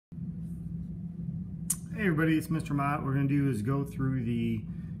Hey everybody, it's Mr. Mott. What we're going to do is go through the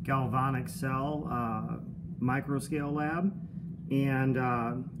Galvanic cell microscale lab and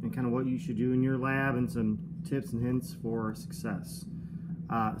kind of what you should do in your lab and some tips and hints for success.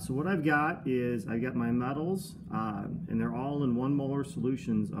 So what I've got is I've got my metals and they're all in 1 molar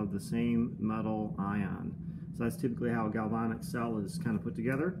solutions of the same metal ion. So that's typically how a galvanic cell is kind of put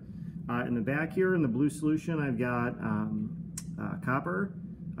together. In the back here in the blue solution I've got copper.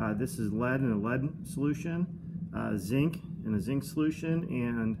 This is lead in a lead solution, zinc in a zinc solution,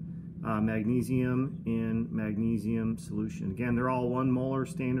 and magnesium in magnesium solution. Again, they're all 1 molar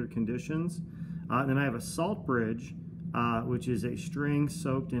standard conditions. And then I have a salt bridge, which is a string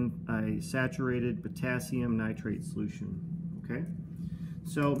soaked in a saturated potassium nitrate solution. Okay,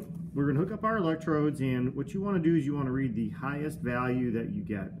 so we're going to hook up our electrodes, and what you want to do is you want to read the highest value that you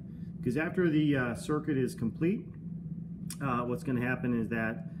get, because after the circuit is complete, what's going to happen is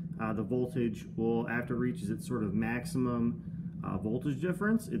that the voltage will, after it reaches its sort of maximum voltage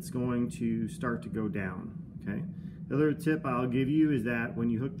difference, it's going to start to go down. Okay. The other tip I'll give you is that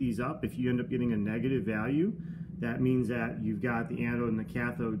when you hook these up, if you end up getting a negative value, that means that you've got the anode and the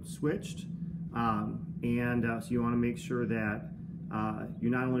cathode switched, so you want to make sure that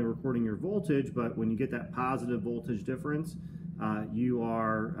you're not only recording your voltage, but when you get that positive voltage difference, you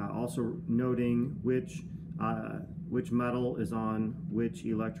are also noting which metal is on which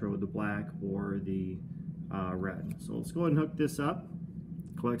electrode, the black or the red. So let's go ahead and hook this up,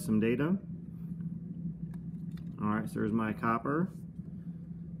 collect some data. All right, so there's my copper,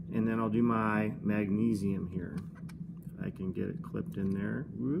 and then I'll do my magnesium here. If I can get it clipped in there.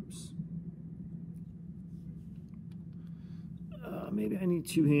 Whoops. Maybe I need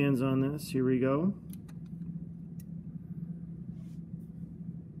 2 hands on this. Here we go.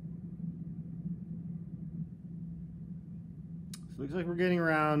 Looks like we're getting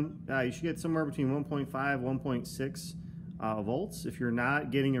around, you should get somewhere between 1.5, 1.6 volts. If you're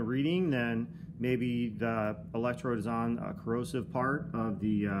not getting a reading, then maybe the electrode is on a corrosive part of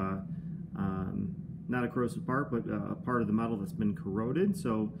the, not a corrosive part, but a part of the metal that's been corroded.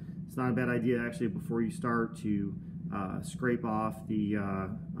 So it's not a bad idea actually before you start to scrape off the,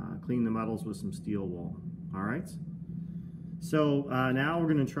 clean the metals with some steel wool. All right. So now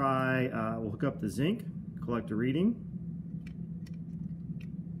we're going to try, we'll hook up the zinc, collect a reading.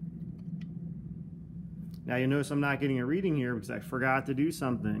 Now you'll notice I'm not getting a reading here because I forgot to do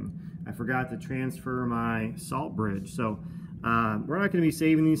something. I forgot to transfer my salt bridge. So we're not going to be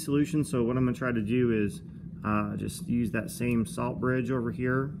saving these solutions, so what I'm going to try to do is just use that same salt bridge over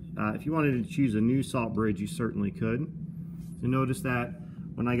here. If you wanted to choose a new salt bridge, you certainly could. So notice that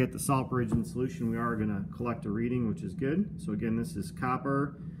when I get the salt bridge in solution, we are going to collect a reading, which is good. So again, this is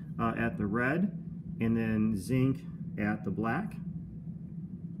copper at the red, and then zinc at the black.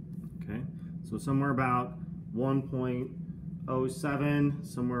 Okay, so somewhere about 1.07,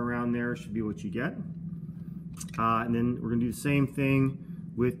 somewhere around there should be what you get. And then we're going to do the same thing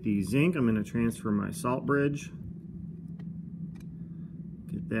with the zinc. I'm going to transfer my salt bridge,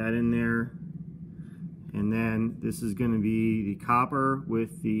 get that in there, and then this is going to be the copper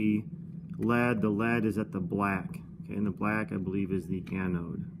with the lead. The lead is at the black, okay, and the black I believe is the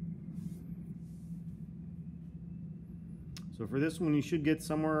anode. So for this one, you should get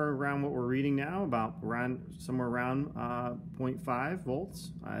somewhere around what we're reading now, somewhere around 0.5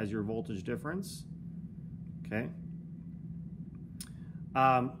 volts as your voltage difference. Okay.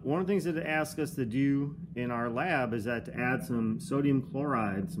 One of the things that it asks us to do in our lab is that to add some sodium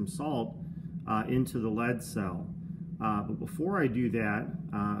chloride, some salt, into the lead cell. But before I do that,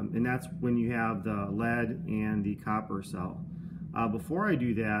 and that's when you have the lead and the copper cell. Before I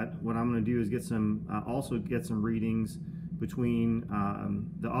do that, what I'm going to do is get some, also get some readings between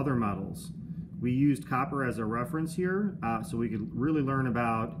the other metals. We used copper as a reference here, so we could really learn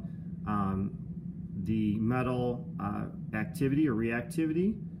about the metal activity or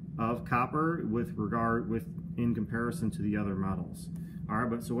reactivity of copper in comparison to the other metals. All right,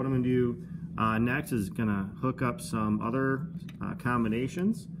 but so what I'm going to do next is going to hook up some other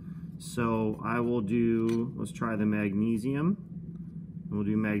combinations. So I will do, let's try the magnesium. We'll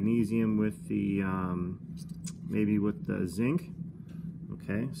do magnesium with the maybe with the zinc.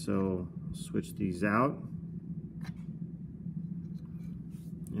 Okay, so switch these out.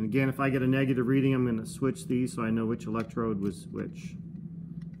 And again, if I get a negative reading, I'm going to switch these so I know which electrode was which.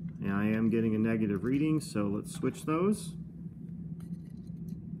 And I am getting a negative reading, so let's switch those.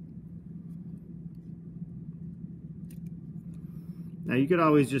 Now you could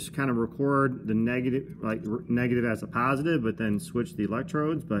always just kind of record the negative, like negative as a positive, but then switch the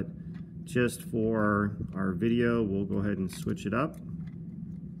electrodes. But just for our video, we'll go ahead and switch it up.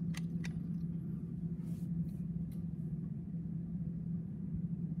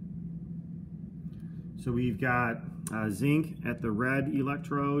 So we've got zinc at the red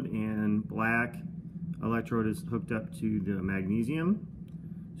electrode and black electrode is hooked up to the magnesium.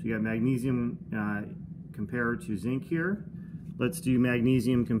 So you got magnesium compared to zinc here. Let's do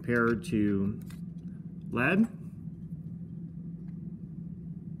magnesium compared to lead.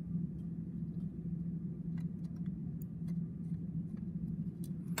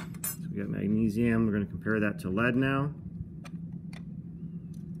 So we got magnesium, we're going to compare that to lead now.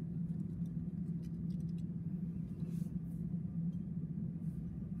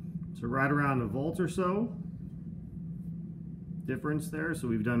 So right around a volt or so difference there. So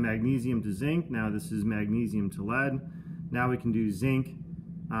we've done magnesium to zinc. Now this is magnesium to lead. Now we can do zinc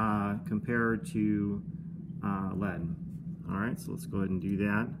compared to lead. All right, so let's go ahead and do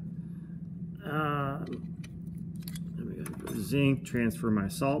that. Then we gotta go to zinc, transfer my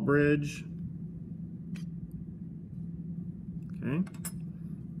salt bridge. Okay.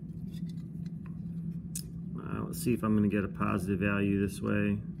 Let's see if I'm going to get a positive value this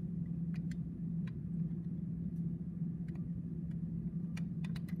way.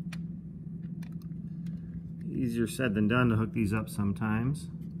 Easier said than done to hook these up sometimes.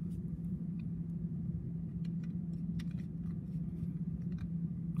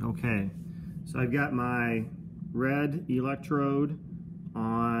 Okay, so I've got my red electrode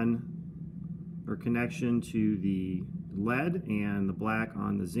on, or connection to the lead, and the black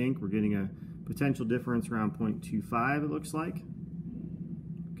on the zinc. We're getting a potential difference around 0.25, it looks like.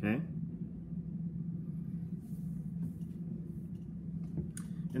 Okay.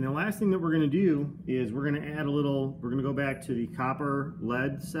 And the last thing that we're going to do is we're going to add a little, we're going to go back to the copper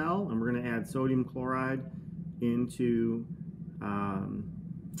lead cell, and we're going to add sodium chloride into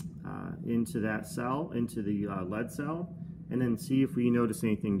that cell, into the lead cell, and then see if we notice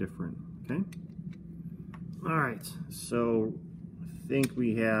anything different. Okay. All right. So I think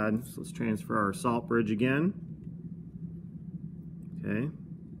we had, so let's transfer our salt bridge again. Okay.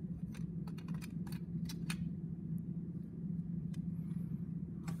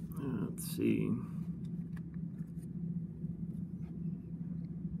 Let's see.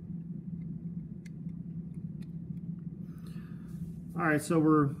 All right, so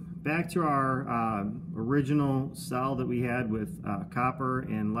we're back to our original cell that we had with copper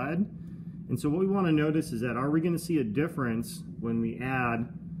and lead. And so what we want to notice is that, are we going to see a difference when we add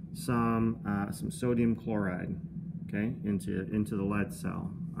some sodium chloride, okay, into the lead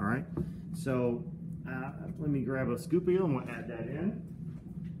cell? All right, so let me grab a scoop wheel and we'll add that in.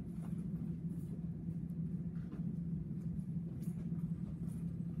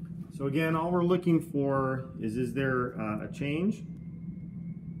 So again, all we're looking for is there a change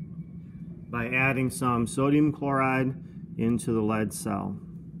by adding some sodium chloride into the lead cell.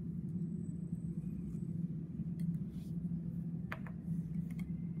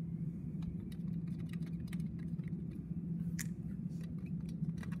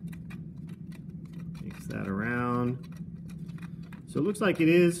 Mix that around. So it looks like it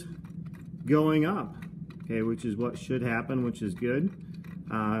is going up, okay, which is what should happen, which is good.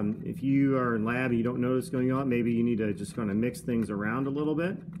 If you are in lab and you don't notice going on, maybe you need to just kind of mix things around a little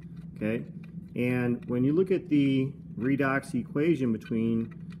bit, okay? And when you look at the redox equation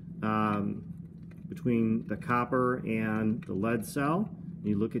between the copper and the lead cell,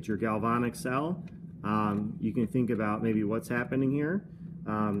 you look at your galvanic cell, you can think about maybe what's happening here.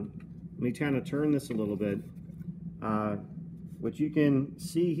 Let me kind of turn this a little bit. What you can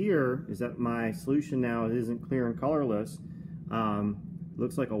see here is that my solution now isn't clear and colorless.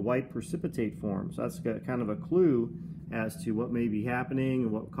 Looks like a white precipitate form. So that's kind of a clue as to what may be happening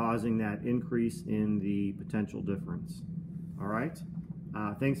and what causing that increase in the potential difference. All right,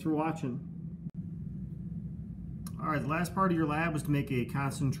 thanks for watching. All right, the last part of your lab was to make a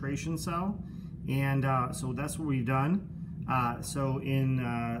concentration cell, and so that's what we've done. So in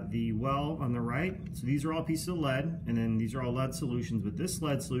the well on the right, so these are all pieces of lead, and then these are all lead solutions, but this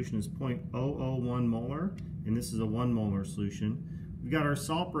lead solution is 0.001 molar, and this is a 1 molar solution. We've got our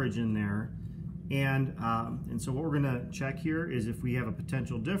salt bridge in there, and so what we're going to check here is if we have a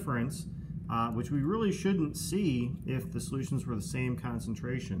potential difference, which we really shouldn't see if the solutions were the same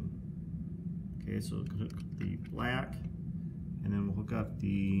concentration. Okay, so we'll hook the black, and then we'll hook up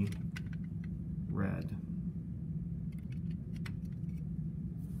the red.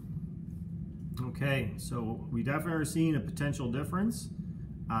 Okay, so we definitely are seeing a potential difference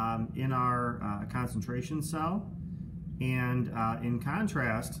in our concentration cell. And in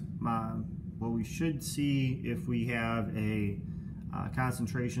contrast, what we should see if we have a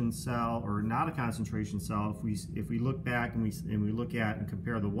concentration cell or not a concentration cell, if we look back and we look at and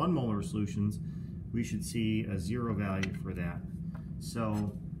compare the 1 molar solutions, we should see a 0 value for that.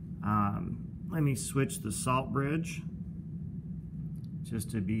 So let me switch the salt bridge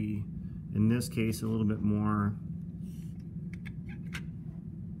just to be, in this case, a little bit more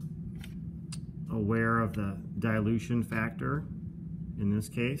aware of the dilution factor in this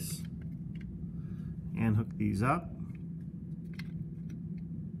case, and hook these up.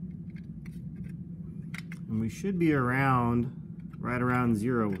 And we should be around, right around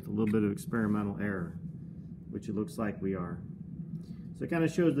 0 with a little bit of experimental error, which it looks like we are. So it kind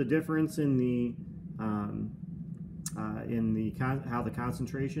of shows the difference in the how the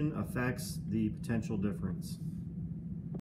concentration affects the potential difference.